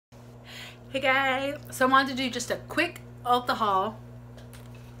Hey guys, so I wanted to do just a quick Ulta haul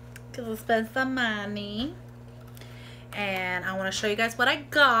because I spent some money and I want to show you guys what I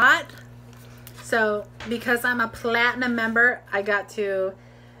got. So because I'm a platinum member, I got to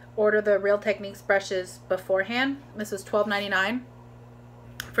order the Real Techniques brushes beforehand. This was $12.99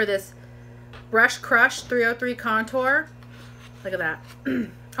 for this Brush Crush 303 contour. Look at that.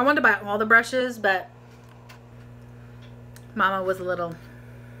 I wanted to buy all the brushes, but Mama was a little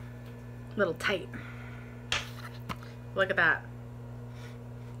tight. Look at that.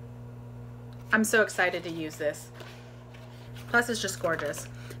 I'm so excited to use this. Plus it's just gorgeous.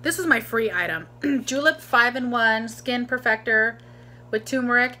 This is my free item. Julep 5-in-1 Skin Perfector with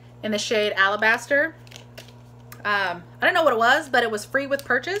turmeric in the shade Alabaster. I don't know what it was, but it was free with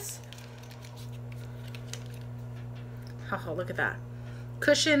purchase. Oh, look at that.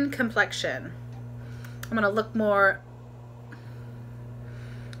 Cushion complexion. I'm gonna look more.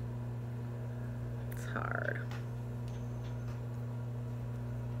 It's hard.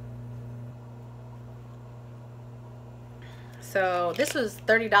 So this was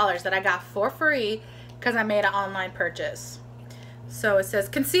 $30 that I got for free because I made an online purchase. So it says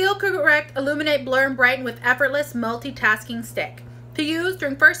conceal, correct, illuminate, blur, and brighten with effortless multitasking stick. To use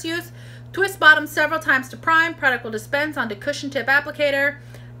during first use, twist bottom several times to prime. Product will dispense onto cushion tip applicator.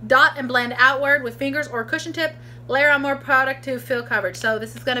 Dot and blend outward with fingers or cushion tip. Layer on more product to fill coverage. So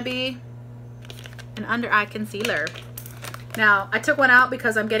this is going to be an under eye concealer. Now, I took one out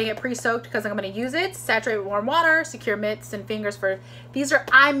because I'm getting it pre-soaked because I'm going to use it. Saturate with warm water, secure mitts and fingers for, these are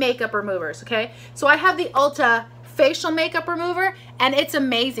eye makeup removers, okay? So I have the Ulta facial makeup remover and it's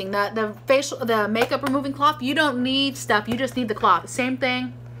amazing. The makeup removing cloth, you don't need stuff, you just need the cloth. Same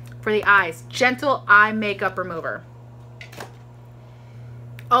thing for the eyes. Gentle eye makeup remover.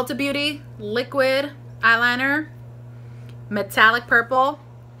 Ulta Beauty liquid eyeliner, metallic purple,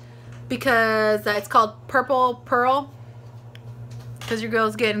 because it's called Purple Pearl. Because your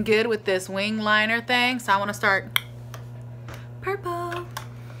girl's getting good with this wing liner thing, so I want to start purple.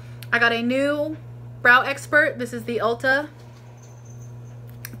 I got a new Brow Expert. This is the Ulta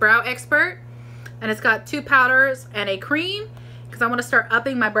Brow Expert, and it's got 2 powders and a cream because I want to start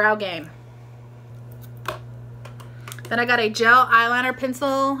upping my brow game. Then I got a gel eyeliner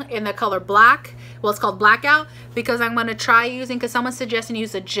pencil in the color black. Well, it's called Blackout because I'm going to try using, because someone's suggesting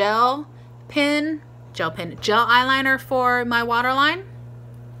use a gel eyeliner for my waterline.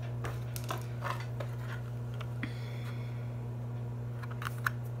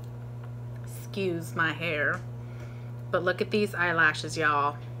 Excuse my hair, but look at these eyelashes,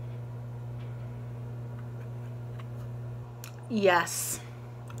 y'all. Yes,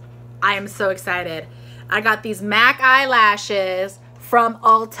 I am so excited. I got these MAC eyelashes from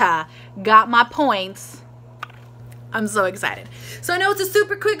Ulta. Got my points. I'm so excited. So I know it's a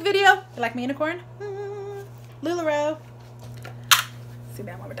super quick video. You like me, unicorn? LuLaRoe. See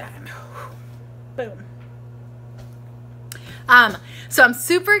that one more time. Boom. So I'm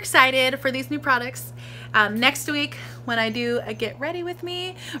super excited for these new products. Next week, when I do a Get Ready With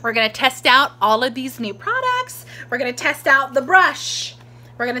Me, we're gonna test out all of these new products. We're gonna test out the brush.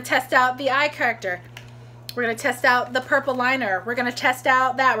 We're gonna test out the eye corrector. We're gonna test out the purple liner. We're gonna test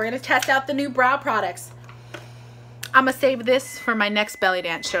out that. We're gonna test out the new brow products. I'm gonna save this for my next belly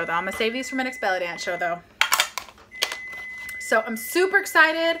dance show though. I'm gonna save these for my next belly dance show though. So I'm super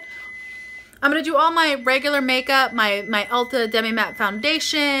excited. I'm gonna do all my regular makeup, my Ulta Demi Matte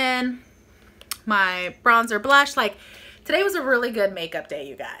Foundation, my bronzer blush. Like, today was a really good makeup day,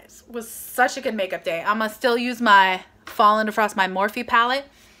 you guys. It was such a good makeup day. I'm gonna still use my Fall into Frost, my Morphe palette.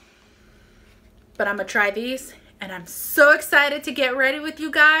 But I'm gonna try these and I'm so excited to get ready with you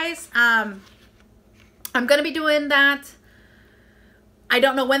guys. I'm gonna be doing that. I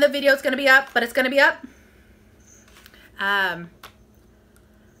don't know when the video is gonna be up, but it's gonna be up. I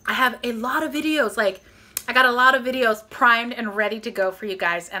have a lot of videos, like I got a lot of videos primed and ready to go for you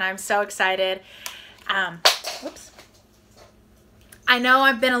guys, and I'm so excited. Whoops. I know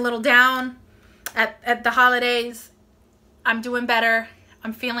I've been a little down at the holidays. I'm doing better.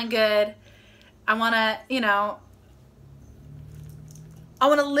 I'm feeling good. I want to, you know, I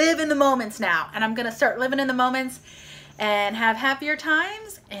want to live in the moments now, and I'm going to start living in the moments and have happier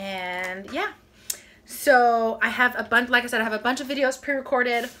times. And yeah, so I have a bunch, like I said, I have a bunch of videos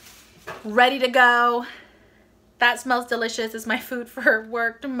pre-recorded, ready to go. That smells delicious. It's my food for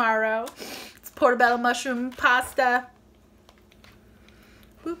work tomorrow. It's portobello mushroom pasta.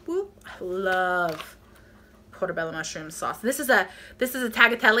 Whoop, whoop. I love portobello mushroom sauce. This is a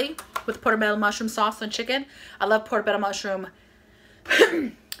tagliatelle with portobello mushroom sauce and chicken. I love portobello mushroom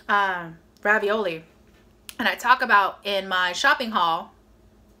ravioli. And I talk about in my shopping haul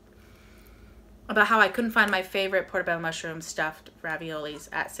about how I couldn't find my favorite portobello mushroom stuffed raviolis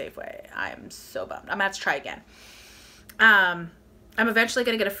at Safeway. I'm so bummed. I'm gonna have to try again. I'm eventually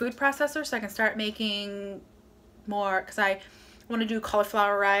gonna get a food processor so I can start making more, because I want to do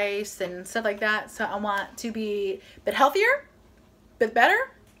cauliflower rice and stuff like that. So I want to be a bit healthier, a bit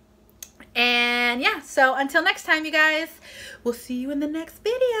better. And yeah, so until next time, you guys, we'll see you in the next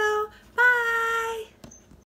video.